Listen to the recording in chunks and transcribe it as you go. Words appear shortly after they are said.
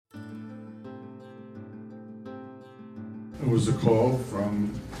It was a call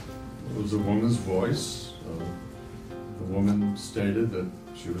it was a woman's voice. The woman stated that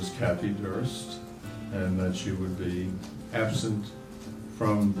she was Kathy Durst and that she would be absent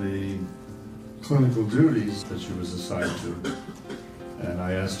from the clinical duties that she was assigned to. And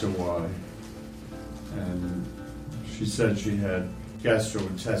I asked her why. And she said she had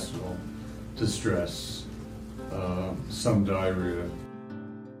gastrointestinal distress, some diarrhea.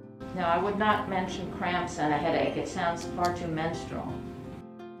 No, I would not mention cramps and a headache. It sounds far too menstrual.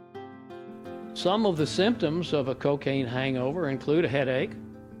 Some of the symptoms of a cocaine hangover include a headache,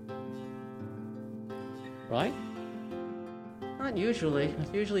 right? Not usually.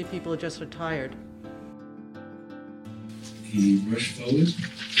 Usually people just are tired. He rushed forward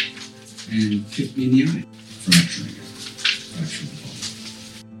and kicked me in the eye, fracturing the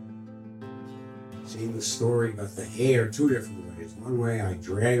bone. Seeing the story about the hair two different ways. One way I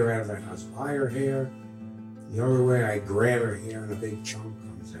drag her out of the house by her hair. The other way I grab her hair and a big chunk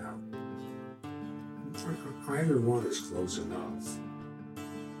comes out. Either one is close enough.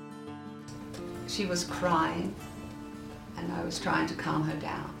 She was crying, and I was trying to calm her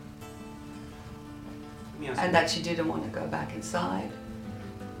down. And that she didn't want to go back inside,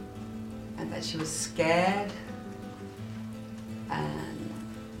 and that she was scared, and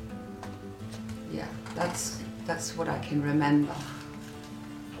yeah, that's what I can remember.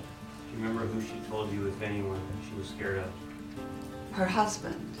 Do you remember who she told you, if anyone, that she was scared of? Her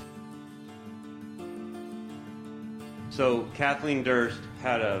husband. So Kathleen Durst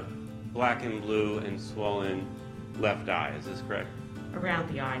had a black and blue and swollen left eye, is this correct? Around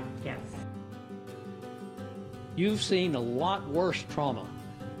the eye, yes. You've seen a lot worse trauma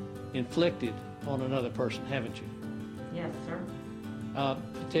inflicted on another person, haven't you? Yes, sir.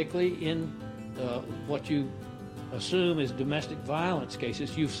 Particularly in what you assume is domestic violence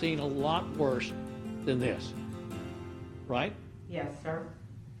cases, you've seen a lot worse than this, right? Yes, sir.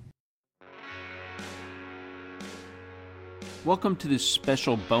 Welcome to this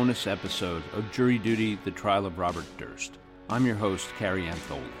special bonus episode of Jury Duty, the trial of Robert Durst. I'm your host, Carrie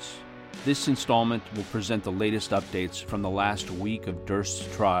Antholis. This installment will present the latest updates from the last week of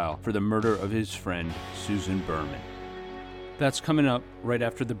Durst's trial for the murder of his friend, Susan Berman. That's coming up right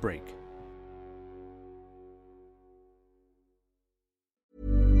after the break.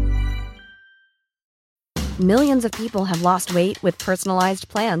 Millions of people have lost weight with personalized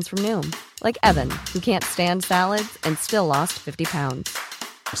plans from Noom. Like Evan, who can't stand salads and still lost 50 pounds.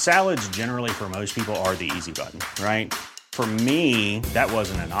 Salads generally for most people are the easy button, right? For me, that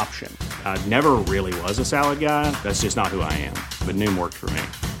wasn't an option. I never really was a salad guy. That's just not who I am. But Noom worked for me.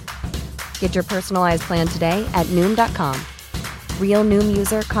 Get your personalized plan today at Noom.com. Real Noom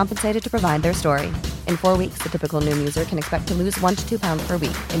user compensated to provide their story. In 4 weeks, the typical Noom user can expect to lose 1 to 2 pounds per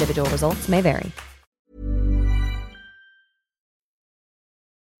week. Individual results may vary.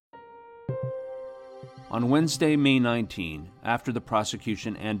 On Wednesday, May 19, after the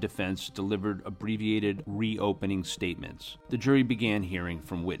prosecution and defense delivered abbreviated reopening statements, the jury began hearing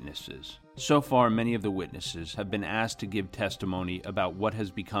from witnesses. So far, many of the witnesses have been asked to give testimony about what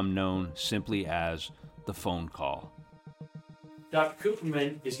has become known simply as the phone call. Dr.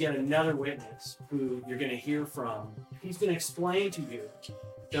 Cooperman is yet another witness who you're going to hear from. He's going to explain to you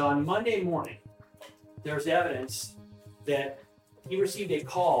that on Monday morning, there's evidence that he received a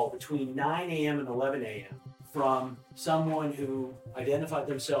call between 9 a.m. and 11 a.m. from someone who identified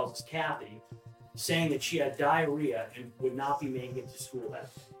themselves as Kathy, saying that she had diarrhea and would not be making it to school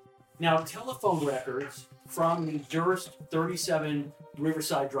that day. Now, telephone records from the Durst 37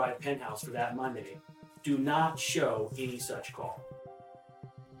 Riverside Drive penthouse for that Monday do not show any such call.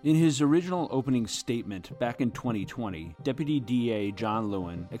 In his original opening statement back in 2020, Deputy DA John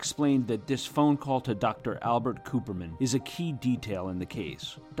Lewin explained that this phone call to Dr. Albert Cooperman is a key detail in the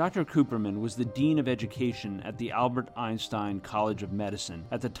case. Dr. Cooperman was the Dean of Education at the Albert Einstein College of Medicine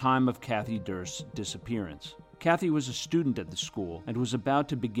at the time of Kathy Durst's disappearance. Kathy was a student at the school and was about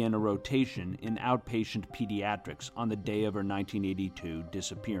to begin a rotation in outpatient pediatrics on the day of her 1982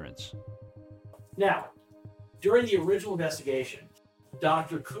 disappearance. Now, during the original investigation,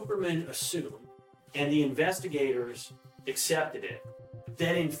 Dr. Cooperman assumed, and the investigators accepted it,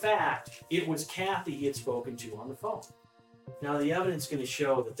 that in fact it was Kathy he had spoken to on the phone. Now the evidence is going to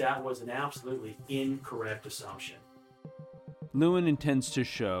show that that was an absolutely incorrect assumption. Lewin intends to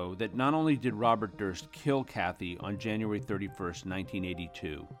show that not only did Robert Durst kill Kathy on January 31st,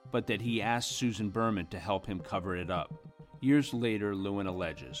 1982, but that he asked Susan Berman to help him cover it up. Years later, Lewin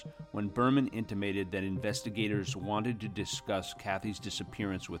alleges, when Berman intimated that investigators wanted to discuss Kathy's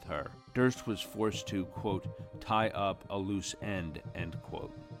disappearance with her, Durst was forced to, quote, tie up a loose end, end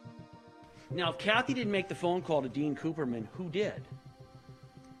quote. Now, if Kathy didn't make the phone call to Dean Cooperman, who did?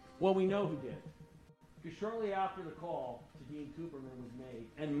 Well, we know who did. Because shortly after the call to Dean Cooperman was made,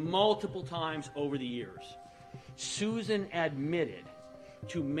 and multiple times over the years, Susan admitted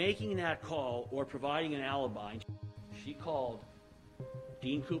to making that call or providing an alibi. She called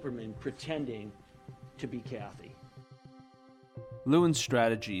Dean Cooperman pretending to be Kathy. Lewin's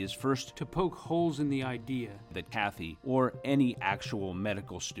strategy is first to poke holes in the idea that Kathy, or any actual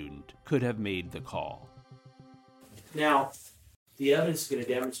medical student, could have made the call. Now, the evidence is going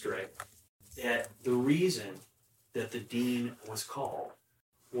to demonstrate that the reason that the dean was called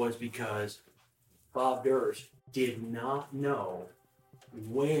was because Bob Durst did not know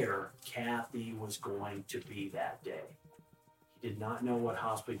where Kathy was going to be that day. He did not know what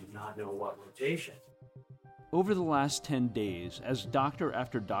hospital, he did not know what rotation. Over the last 10 days, as doctor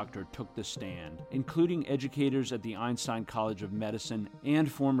after doctor took the stand, including educators at the Einstein College of Medicine and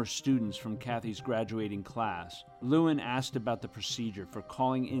former students from Kathy's graduating class, Lewin asked about the procedure for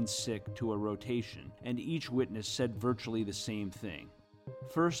calling in sick to a rotation, and each witness said virtually the same thing.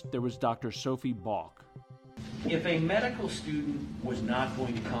 First, there was Dr. Sophie Balk. If a medical student was not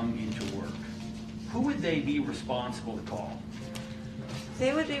going to come into work, who would they be responsible to call?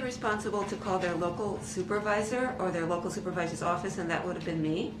 They would be responsible to call their local supervisor or their local supervisor's office, and that would have been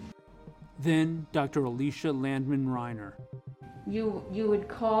me. Then Dr. Alicia Landman Reiner. You would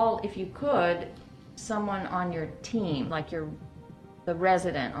call, if you could, someone on your team, like the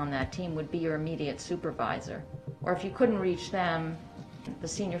resident on that team would be your immediate supervisor. Or if you couldn't reach them, the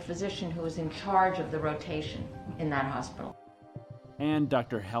senior physician who was in charge of the rotation in that hospital. And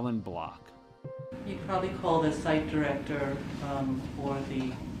Dr. Helen Block. You could probably call the site director or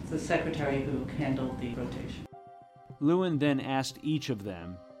the secretary who handled the rotation. Lewin then asked each of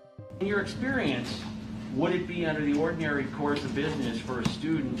them, In your experience, would it be under the ordinary course of business for a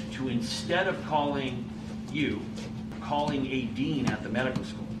student to, instead of calling you, calling a dean at the medical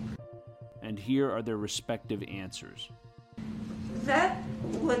school? And here are their respective answers. That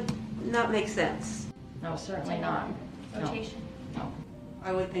would not make sense. No, certainly not. Rotation. No.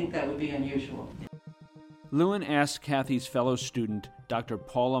 I would think that would be unusual. Lewin asked Kathy's fellow student, Dr.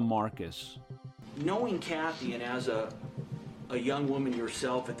 Paula Marcus. Knowing Kathy and as a young woman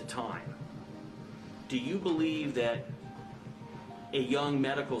yourself at the time, do you believe that a young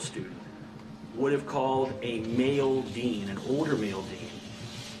medical student would have called a male dean, an older male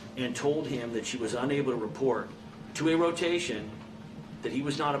dean, and told him that she was unable to report to a rotation that he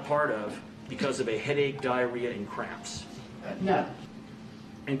was not a part of because of a headache, diarrhea, and cramps? No.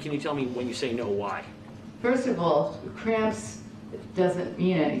 And can you tell me, when you say no, why? First of all, cramps doesn't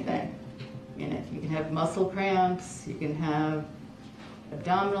mean anything. You can have muscle cramps, you can have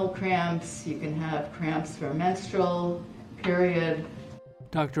abdominal cramps, you can have cramps for menstrual period.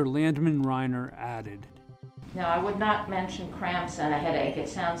 Dr. Landman Reiner added, No, I would not mention cramps and a headache. It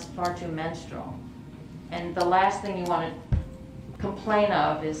sounds far too menstrual. And the last thing you want to complain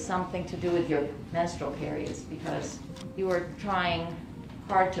of is something to do with your menstrual periods, because you were trying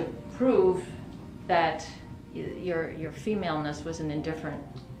hard to prove that your femaleness was an indifferent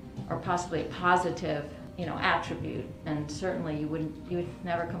or possibly a positive, attribute, and certainly you would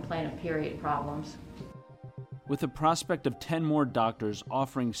never complain of period problems. With the prospect of 10 more doctors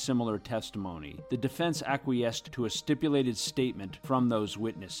offering similar testimony, the defense acquiesced to a stipulated statement from those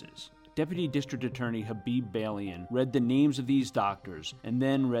witnesses. Deputy District Attorney Habib Balian read the names of these doctors and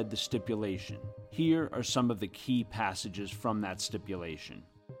then read the stipulation. Here are some of the key passages from that stipulation.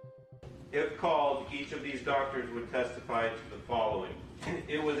 If called, each of these doctors would testify to the following.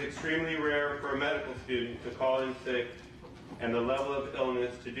 It was extremely rare for a medical student to call in sick, and the level of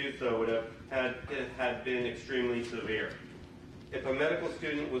illness to do so would have had been extremely severe. If a medical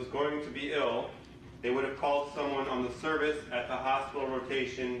student was going to be ill, they would have called someone on the service at the hospital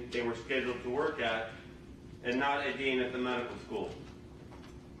rotation they were scheduled to work at, and not a dean at the medical school.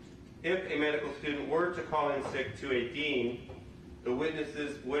 If a medical student were to call in sick to a dean, the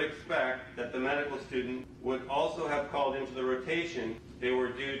witnesses would expect that the medical student would also have called into the rotation they were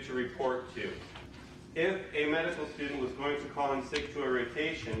due to report to. If a medical student was going to call in sick to a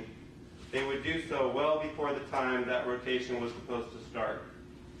rotation, they would do so well before the time that rotation was supposed to start.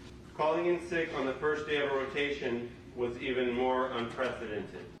 Calling in sick on the first day of a rotation was even more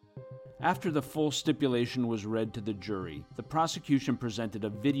unprecedented. After the full stipulation was read to the jury, the prosecution presented a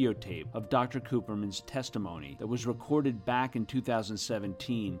videotape of Dr. Cooperman's testimony that was recorded back in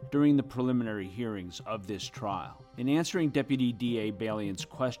 2017 during the preliminary hearings of this trial. In answering Deputy DA Balian's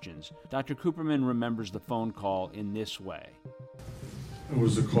questions, Dr. Cooperman remembers the phone call in this way. It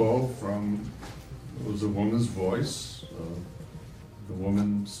was a call from, it was a woman's voice. The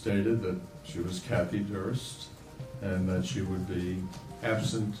woman stated that she was Kathy Durst and that she would be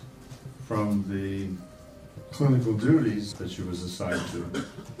absent from the clinical duties that she was assigned to.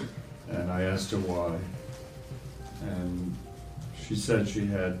 And I asked her why. And she said she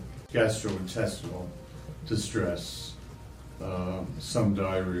had gastrointestinal distress, some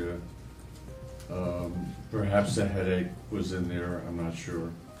diarrhea, perhaps a headache was in there, I'm not sure.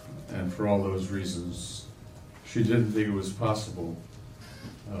 And for all those reasons, she didn't think it was possible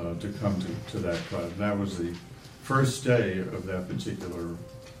to come to that class. That was the first day of that particular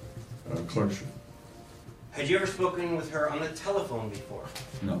clerkship. Had you ever spoken with her on the telephone before?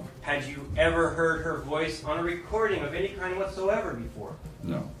 No. Had you ever heard her voice on a recording of any kind whatsoever before?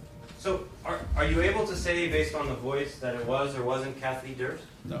 No. So, are you able to say, based on the voice, that it was or wasn't Kathy Durst?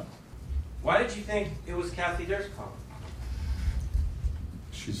 No. Why did you think it was Kathy Durst calling?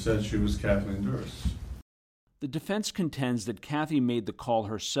 She said she was Kathleen Durst. The defense contends that Kathy made the call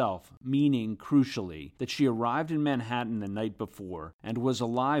herself, meaning, crucially, that she arrived in Manhattan the night before and was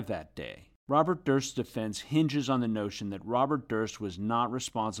alive that day. Robert Durst's defense hinges on the notion that Robert Durst was not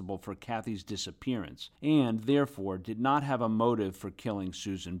responsible for Kathy's disappearance and, therefore, did not have a motive for killing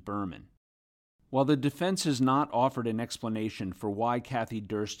Susan Berman. While the defense has not offered an explanation for why Kathy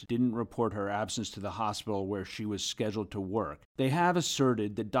Durst didn't report her absence to the hospital where she was scheduled to work, they have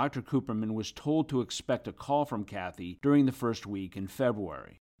asserted that Dr. Cooperman was told to expect a call from Kathy during the first week in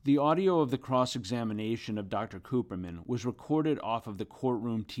February. The audio of the cross-examination of Dr. Cooperman was recorded off of the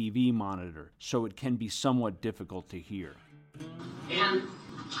courtroom TV monitor, so it can be somewhat difficult to hear. And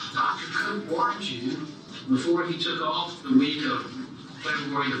Dr. Coop warned you before he took off the week of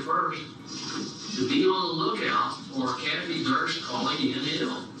February the 1st to be on the lookout for Kathy Durst calling in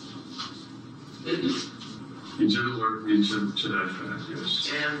ill. Didn't he? He did alert me to that fact,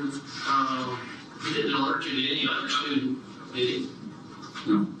 yes. And he didn't alert you to any other student, did he?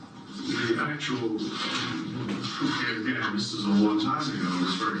 No. The actual, again, this is a long time ago.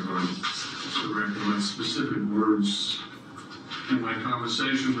 It's very hard to recollect specific words. In my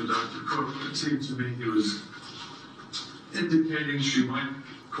conversation with Dr. Cook, it seemed to me he was indicating she might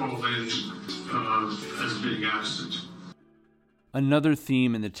call in as being absent. Another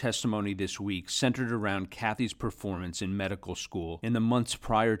theme in the testimony this week centered around Kathy's performance in medical school in the months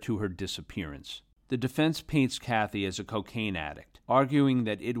prior to her disappearance. The defense paints Kathy as a cocaine addict, arguing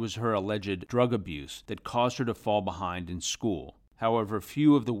that it was her alleged drug abuse that caused her to fall behind in school. However,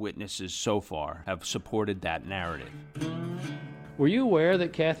 few of the witnesses so far have supported that narrative. Were you aware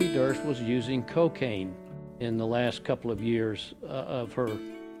that Kathy Durst was using cocaine in the last couple of years of her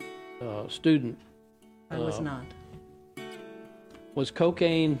student? I was not. Was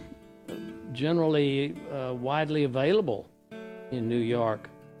cocaine generally widely available in New York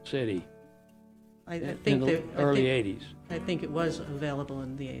City in the early 80s? I think it was available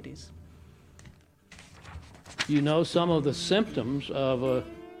in the 80s. You know some of the symptoms of a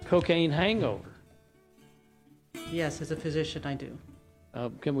cocaine hangover? Yes, as a physician, I do.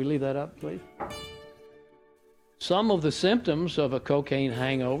 Can we leave that up, please? Some of the symptoms of a cocaine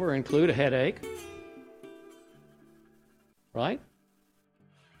hangover include a headache, right?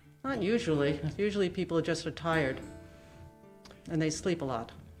 Not usually. Usually people just are tired and they sleep a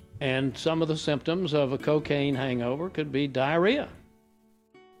lot. And some of the symptoms of a cocaine hangover could be diarrhea.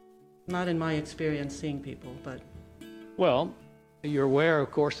 Not in my experience seeing people, but... Well, you're aware, of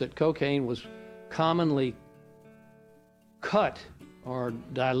course, that cocaine was commonly cut or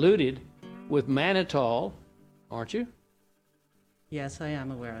diluted with mannitol, aren't you? Yes, I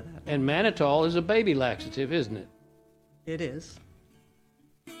am aware of that. And mannitol is a baby laxative, isn't it? It is.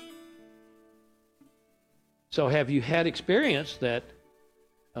 So have you had experience that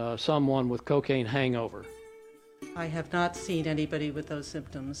someone with cocaine hangover? I have not seen anybody with those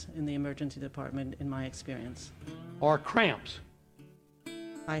symptoms in the emergency department in my experience. Or cramps?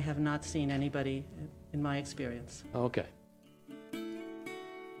 I have not seen anybody in my experience. Okay.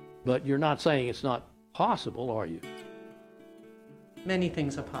 But you're not saying it's not possible, are you? Many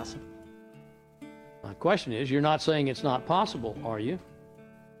things are possible. My question is, you're not saying it's not possible, are you?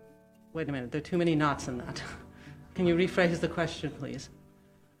 Wait a minute, there are too many knots in that. Can you rephrase the question, please?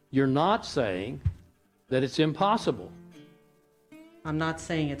 You're not saying that it's impossible. I'm not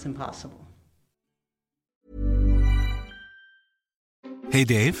saying it's impossible. Hey,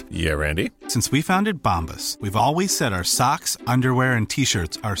 Dave. Yeah, Randy. Since we founded Bombas, we've always said our socks, underwear, and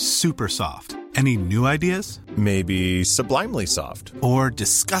T-shirts are super soft. Any new ideas? Maybe sublimely soft. Or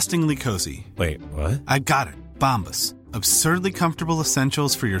disgustingly cozy. Wait, what? I got it. Bombas. Absurdly comfortable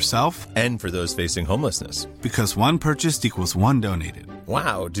essentials for yourself and for those facing homelessness. Because one purchased equals one donated.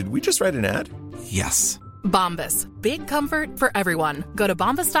 Wow, did we just write an ad? Yes. Bombas. Big comfort for everyone. Go to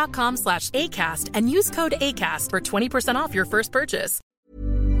bombas.com/ACAST and use code ACAST for 20% off your first purchase.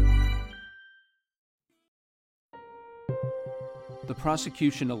 The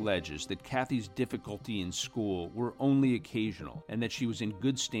prosecution alleges that Kathy's difficulty in school were only occasional and that she was in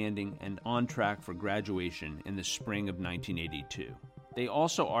good standing and on track for graduation in the spring of 1982. They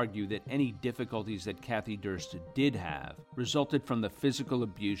also argue that any difficulties that Kathy Durst did have resulted from the physical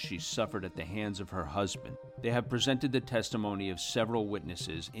abuse she suffered at the hands of her husband. They have presented the testimony of several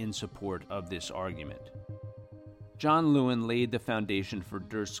witnesses in support of this argument. John Lewin laid the foundation for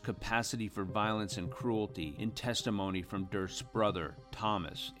Durst's capacity for violence and cruelty in testimony from Durst's brother,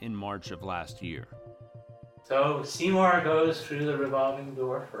 Thomas, in March of last year. So Seymour goes through the revolving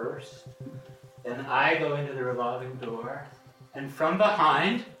door first, then I go into the revolving door, and from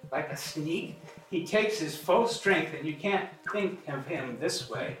behind, like a sneak, he takes his full strength, and you can't think of him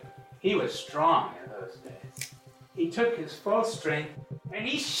this way. He was strong in those days. He took his full strength, and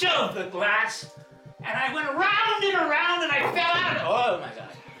he shoved the glass, and I went around and around, and I fell out. Oh my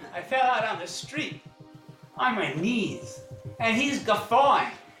God. I fell out on the street, on my knees, and he's guffawing.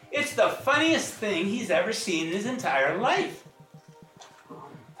 It's the funniest thing he's ever seen in his entire life.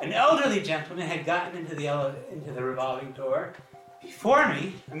 An elderly gentleman had gotten into the revolving door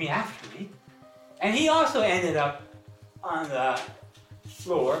after me, and he also ended up on the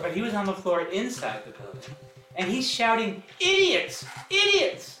floor, but he was on the floor inside the building, and he's shouting, "Idiots!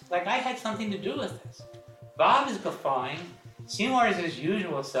 Idiots!" like I had something to do with this. Bob is guffawing. Seymour is his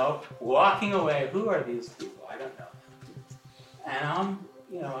usual self, walking away. Who are these people? I don't know. And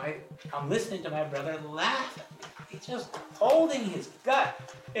I'm listening to my brother laugh at me. He's just holding his gut.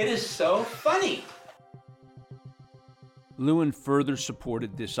 It is so funny. Lewin further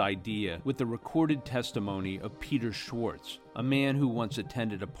supported this idea with the recorded testimony of Peter Schwartz, a man who once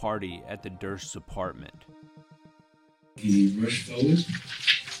attended a party at the Durst's apartment. He rushed forward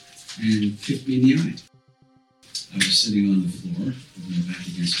and kicked me in the eye. I was sitting on the floor with my back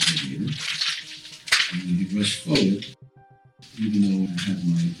against the radiator, and when he rushed forward, even though I had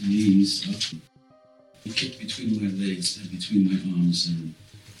my knees up, he kicked between my legs and between my arms and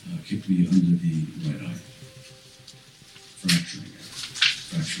kicked me under the right eye,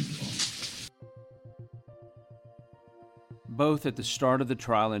 fracturing the bone. Both at the start of the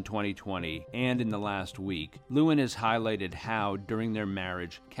trial in 2020 and in the last week, Lewin has highlighted how, during their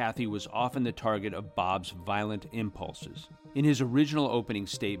marriage, Kathy was often the target of Bob's violent impulses. In his original opening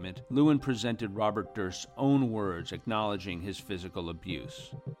statement, Lewin presented Robert Durst's own words acknowledging his physical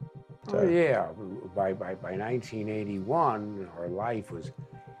abuse. Oh, yeah. By 1981, our life was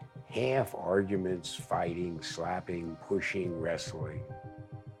half arguments, fighting, slapping, pushing, wrestling.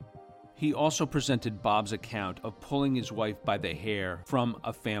 He also presented Bob's account of pulling his wife by the hair from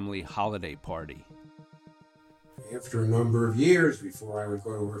a family holiday party. After a number of years, before I would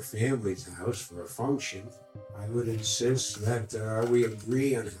go to her family's house for a function, I would insist that we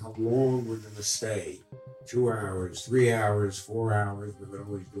agree on how long we're going to stay. 2 hours, 3 hours, 4 hours. We would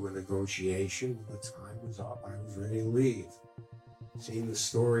always do a negotiation. When the time was up, I was ready to leave. Seen the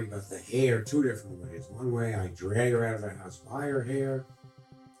story about the hair 2 different ways. One way, I drag her out of the house by her hair.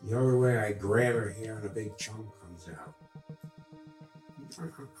 The other way, I grab her hair and a big chunk comes out.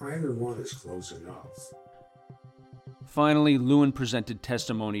 Either one is close enough. Finally, Lewin presented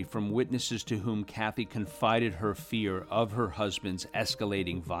testimony from witnesses to whom Kathy confided her fear of her husband's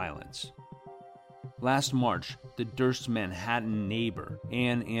escalating violence. Last March, the Durst's Manhattan neighbor,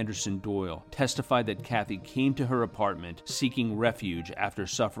 Ann Anderson Doyle, testified that Kathy came to her apartment seeking refuge after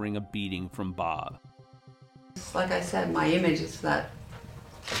suffering a beating from Bob. Like I said, my image is that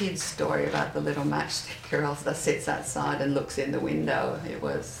kid's story about the little matchstick girl that sits outside and looks in the window. It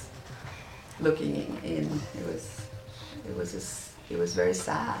was looking in. It was very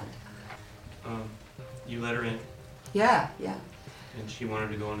sad. You let her in? Yeah. And she wanted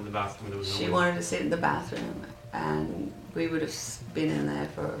to go into the bathroom. There was no She way. wanted to sit in the bathroom, and we would have been in there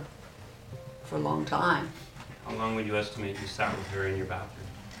for a long time. How long would you estimate you sat with her in your bathroom?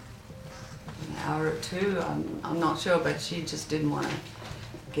 An hour or two, I'm not sure, but she just didn't want to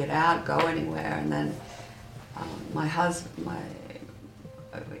get out, go anywhere. And then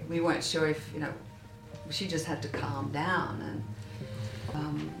we weren't sure if, she just had to calm down.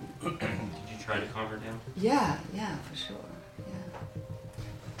 And Did you try to calm her down? yeah, for sure.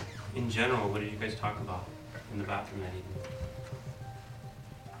 In general, what did you guys talk about in the bathroom that evening?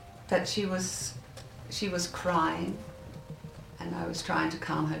 That she was crying, and I was trying to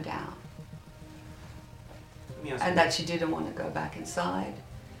calm her down. Let me ask And you- that she didn't want to go back inside,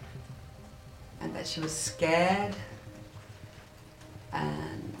 and that she was scared,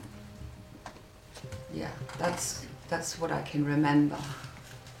 and Yeah, that's what I can remember.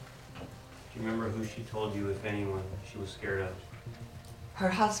 Do you remember who she told you, if anyone, she was scared of? Her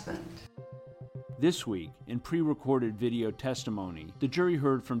husband. This week, in pre-recorded video testimony, the jury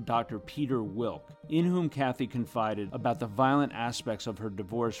heard from Dr. Peter Wilk, in whom Kathy confided about the violent aspects of her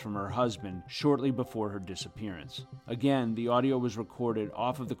divorce from her husband shortly before her disappearance. Again, the audio was recorded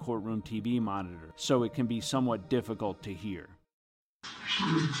off of the courtroom TV monitor, so it can be somewhat difficult to hear. She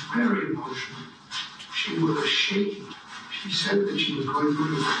was very emotional. She was shaking. She said that she was going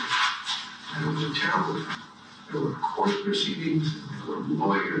through it, and it was a terrible time. There were court proceedings, and there were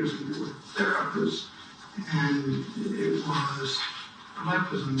lawyers, and there were therapists, and it was, her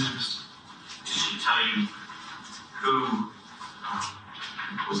life was a mess. Did she tell you who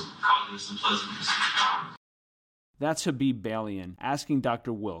was causing this unpleasantness? That's Habib Balian asking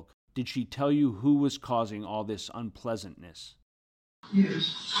Dr. Wilk, did she tell you who was causing all this unpleasantness? Yes,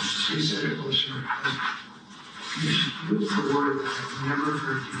 she said it was her husband. She used the word that I've never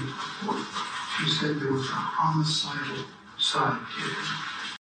heard used before. She said there was a homicidal side to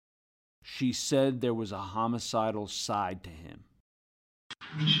him. She said there was a homicidal side to him.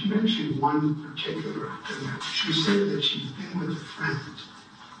 And she mentioned one particular event. She said that she'd been with a friend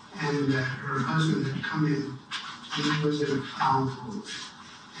and that her husband had come in and he was in a foul mood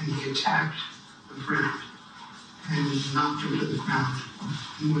and he attacked the friend and he knocked him to the ground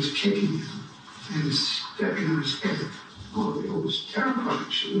and was kicking him and stepping on his head. Oh, it was terrifying.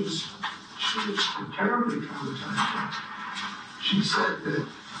 She was terribly traumatized. She said that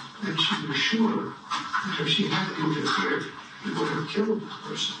she was sure that if she hadn't interfered, he would have killed the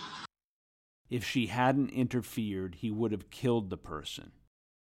person. If she hadn't interfered, he would have killed the person.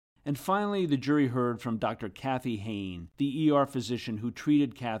 And finally, the jury heard from Dr. Kathy Hain, the ER physician who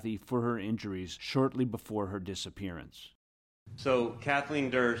treated Kathy for her injuries shortly before her disappearance. So Kathleen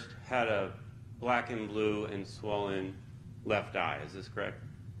Durst had a black and blue and swollen left eye, is this correct?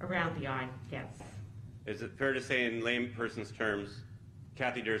 Around the eye, yes. Is it fair to say in layperson's terms,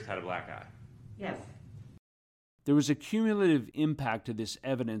 Kathy Durst had a black eye? Yes. There was a cumulative impact to this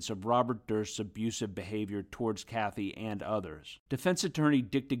evidence of Robert Durst's abusive behavior towards Kathy and others. Defense attorney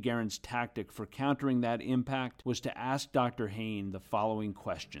Dick DeGuerin's tactic for countering that impact was to ask Dr. Hain the following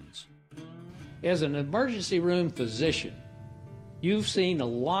questions. As an emergency room physician, you've seen a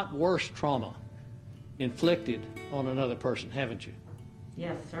lot worse trauma inflicted on another person, haven't you?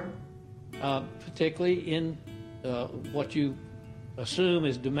 Yes, sir. Particularly in what you assume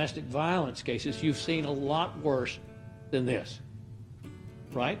is domestic violence cases, you've seen a lot worse than this,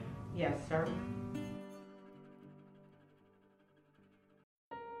 right? Yes, sir.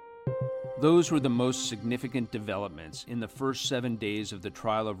 Those were the most significant developments in the first 7 days of the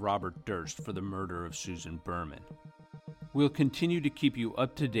trial of Robert Durst for the murder of Susan Berman. We'll continue to keep you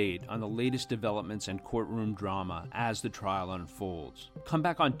up to date on the latest developments and courtroom drama as the trial unfolds. Come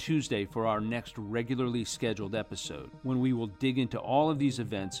back on Tuesday for our next regularly scheduled episode, when we will dig into all of these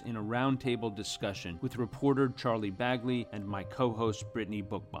events in a roundtable discussion with reporter Charlie Bagley and my co-host Brittany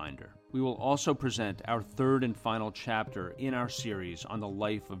Bookbinder. We will also present our third and final chapter in our series on the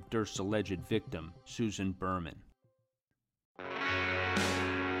life of Durst's alleged victim, Susan Berman.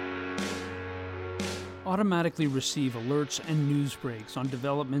 Automatically receive alerts and news breaks on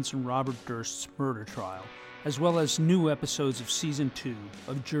developments in Robert Durst's murder trial, as well as new episodes of Season 2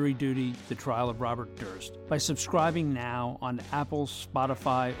 of Jury Duty, The Trial of Robert Durst, by subscribing now on Apple,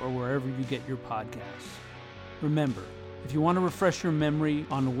 Spotify, or wherever you get your podcasts. Remember, if you want to refresh your memory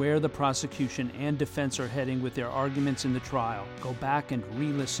on where the prosecution and defense are heading with their arguments in the trial, go back and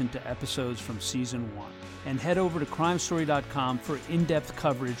re-listen to episodes from Season 1. And head over to crimestory.com for in-depth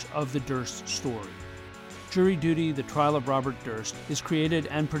coverage of the Durst story. Jury Duty, The Trial of Robert Durst is created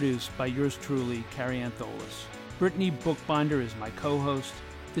and produced by yours truly, Carrie Antholis. Brittany Bookbinder is my co-host.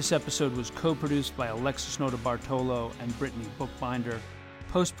 This episode was co-produced by Alexis Notarbartolo and Brittany Bookbinder.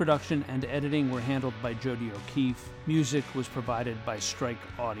 Post-production and editing were handled by Jody O'Keefe. Music was provided by Strike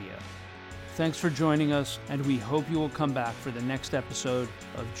Audio. Thanks for joining us, and we hope you will come back for the next episode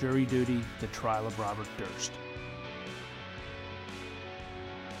of Jury Duty, The Trial of Robert Durst.